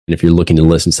And if you're looking to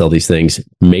list and sell these things,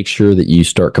 make sure that you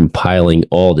start compiling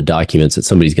all the documents that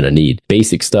somebody's going to need.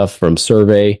 Basic stuff from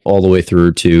survey all the way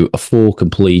through to a full,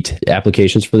 complete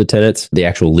applications for the tenants, the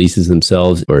actual leases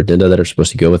themselves or addenda that are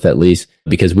supposed to go with that lease,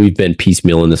 because we've been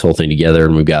piecemealing this whole thing together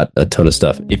and we've got a ton of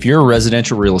stuff. If you're a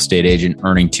residential real estate agent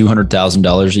earning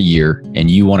 $200,000 a year and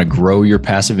you want to grow your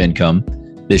passive income,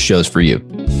 this show's for you.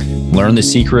 Learn the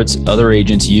secrets other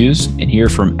agents use and hear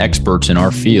from experts in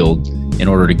our field in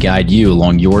order to guide you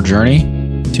along your journey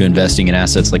to investing in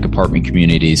assets like apartment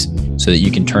communities so that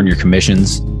you can turn your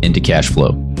commissions into cash flow.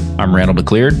 I'm Randall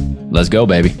DeCleared. Let's go,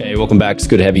 baby. Hey, welcome back. It's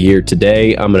good to have you here.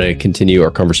 Today, I'm going to continue our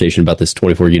conversation about this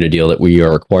 24-unit deal that we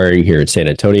are acquiring here in San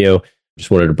Antonio. Just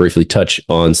wanted to briefly touch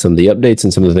on some of the updates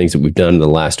and some of the things that we've done in the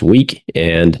last week.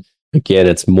 And again,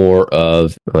 it's more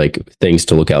of like things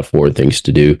to look out for and things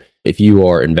to do. If you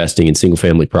are investing in single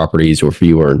family properties or if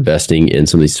you are investing in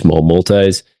some of these small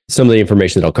multis, some of the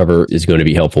information that I'll cover is going to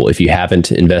be helpful. If you haven't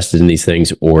invested in these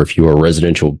things, or if you are a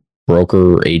residential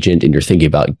broker or agent and you're thinking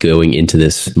about going into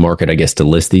this market, I guess, to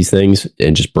list these things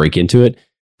and just break into it,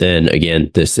 then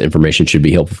again, this information should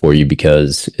be helpful for you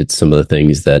because it's some of the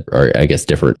things that are, I guess,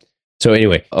 different. So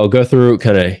anyway, I'll go through,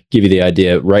 kind of give you the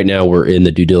idea. Right now, we're in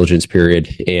the due diligence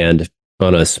period, and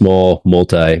on a small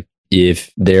multi,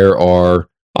 if there are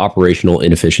operational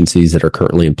inefficiencies that are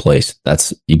currently in place,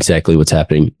 that's exactly what's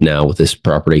happening now with this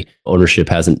property. Ownership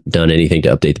hasn't done anything to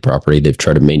update the property. They've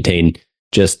tried to maintain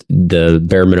just the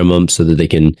bare minimum so that they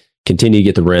can continue to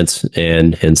get the rents,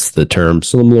 and hence the term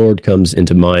slumlord comes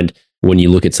into mind when you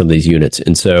look at some of these units.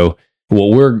 And so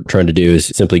what we're trying to do is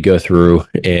simply go through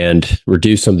and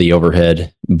reduce some of the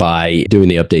overhead by doing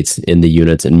the updates in the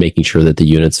units and making sure that the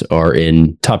units are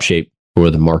in top shape for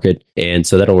the market. And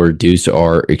so that'll reduce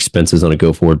our expenses on a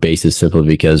go-forward basis simply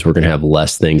because we're going to have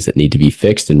less things that need to be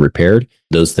fixed and repaired.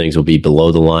 Those things will be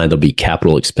below the line. There'll be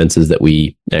capital expenses that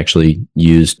we actually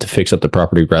use to fix up the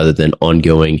property rather than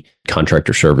ongoing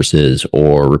contractor services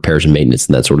or repairs and maintenance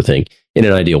and that sort of thing. In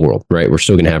an ideal world, right? We're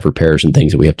still going to have repairs and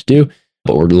things that we have to do,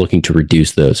 but we're looking to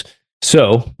reduce those.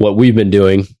 So what we've been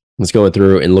doing is going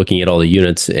through and looking at all the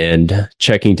units and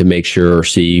checking to make sure or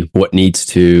see what needs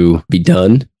to be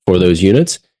done for those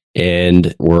units.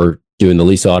 And we're doing the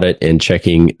lease audit and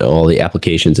checking all the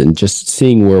applications and just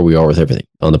seeing where we are with everything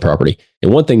on the property.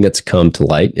 And one thing that's come to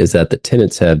light is that the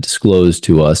tenants have disclosed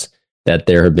to us that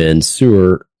there have been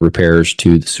sewer repairs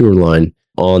to the sewer line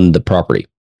on the property.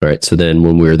 All right. So then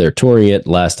when we were there touring it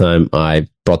last time, I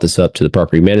brought this up to the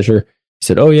property manager. He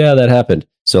said, "Oh yeah, that happened."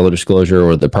 Seller disclosure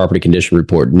or the property condition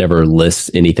report never lists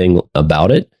anything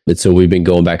about it. And so we've been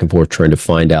going back and forth trying to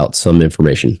find out some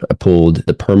information. I pulled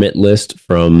the permit list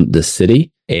from the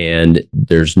city and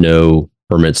there's no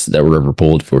permits that were ever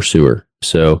pulled for sewer.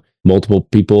 So multiple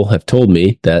people have told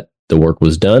me that the work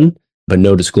was done, but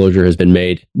no disclosure has been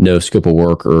made. No scope of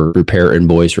work or repair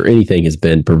invoice or anything has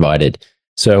been provided.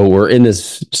 So we're in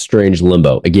this strange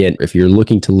limbo. Again, if you're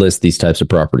looking to list these types of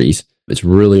properties, it's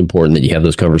really important that you have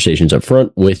those conversations up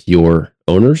front with your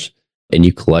owners and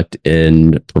you collect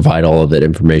and provide all of that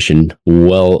information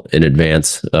well in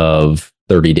advance of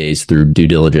 30 days through due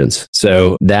diligence.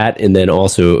 So that, and then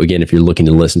also, again, if you're looking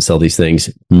to list and sell these things,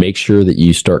 make sure that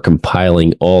you start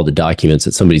compiling all the documents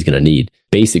that somebody's going to need.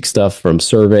 Basic stuff from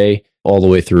survey all the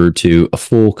way through to a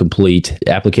full, complete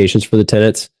applications for the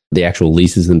tenants, the actual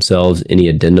leases themselves, any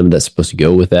addendum that's supposed to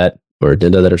go with that, or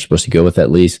addenda that are supposed to go with that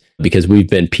lease, because we've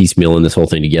been piecemealing this whole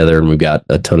thing together and we've got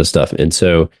a ton of stuff. And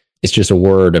so it's just a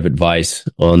word of advice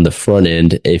on the front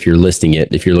end. If you're listing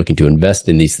it, if you're looking to invest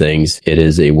in these things, it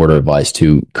is a word of advice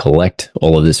to collect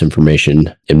all of this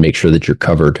information and make sure that you're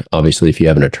covered. Obviously, if you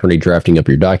have an attorney drafting up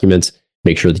your documents,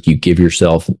 make sure that you give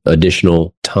yourself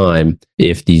additional time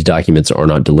if these documents are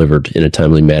not delivered in a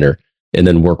timely manner. And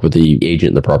then work with the agent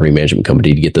and the property management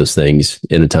company to get those things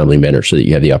in a timely manner so that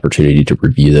you have the opportunity to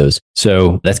review those.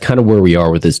 So that's kind of where we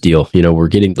are with this deal. You know, we're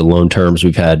getting the loan terms.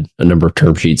 We've had a number of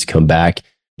term sheets come back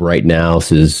right now.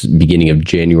 This is beginning of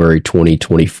January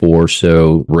 2024.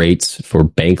 So rates for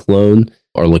bank loan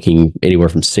are looking anywhere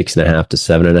from 6.5 to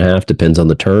 7.5, depends on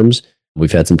the terms.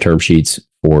 We've had some term sheets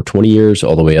for 20 years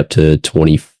all the way up to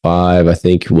 25, I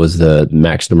think was the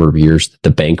max number of years that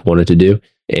the bank wanted to do.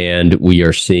 And we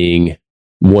are seeing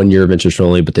 1 year of interest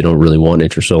only, but they don't really want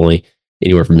interest only,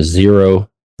 anywhere from 0%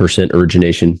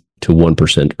 origination to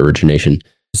 1% origination.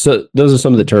 So those are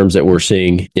some of the terms that we're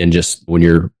seeing. And just when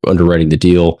you're underwriting the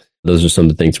deal, those are some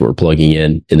of the things we're plugging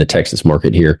in the Texas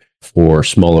market here for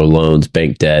smaller loans,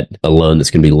 bank debt, a loan that's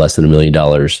going to be less than $1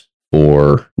 million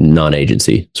or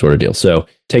non-agency sort of deal. So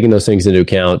taking those things into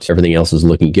account, everything else is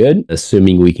looking good,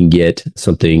 assuming we can get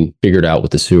something figured out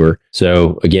with the sewer.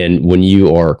 So again, when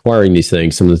you are acquiring these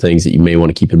things, some of the things that you may want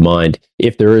to keep in mind,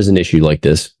 if there is an issue like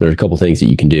this, there's a couple things that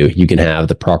you can do. You can have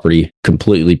the property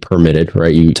completely permitted,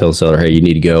 right? You tell the seller, hey, you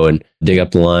need to go and dig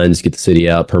up the lines, get the city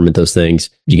out, permit those things.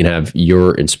 You can have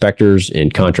your inspectors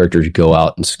and contractors go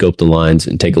out and scope the lines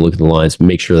and take a look at the lines,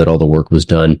 make sure that all the work was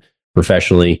done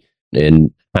professionally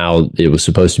and how it was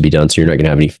supposed to be done, so you're not going to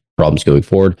have any problems going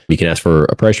forward. You can ask for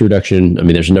a price reduction. I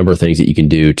mean, there's a number of things that you can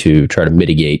do to try to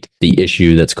mitigate the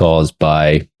issue that's caused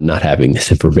by not having this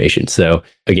information. So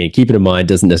again, keep it in mind,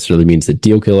 doesn't necessarily mean it's a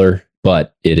deal killer,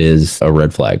 but it is a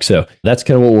red flag. So that's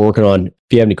kind of what we're working on. If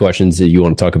you have any questions that you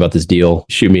want to talk about this deal,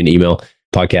 shoot me an email,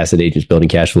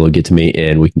 podcast@agentsbuildingcashflow. Get to me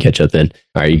and we can catch up then.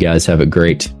 All right, you guys have a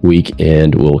great week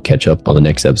and we'll catch up on the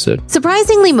next episode.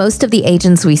 Surprisingly, most of the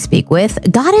agents we speak with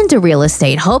got into real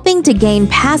estate hoping to gain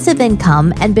passive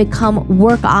income and become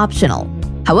work optional.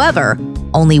 However,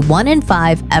 only 1 in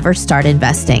 5 ever start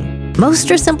investing.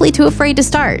 Most are simply too afraid to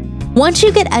start. Once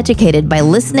you get educated by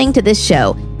listening to this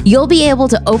show, you'll be able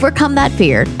to overcome that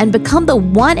fear and become the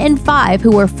 1 in 5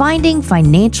 who are finding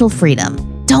financial freedom.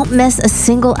 Don't miss a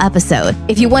single episode.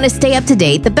 If you want to stay up to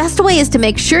date, the best way is to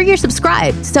make sure you're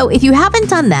subscribed. So if you haven't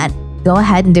done that, go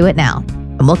ahead and do it now.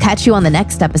 And we'll catch you on the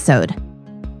next episode.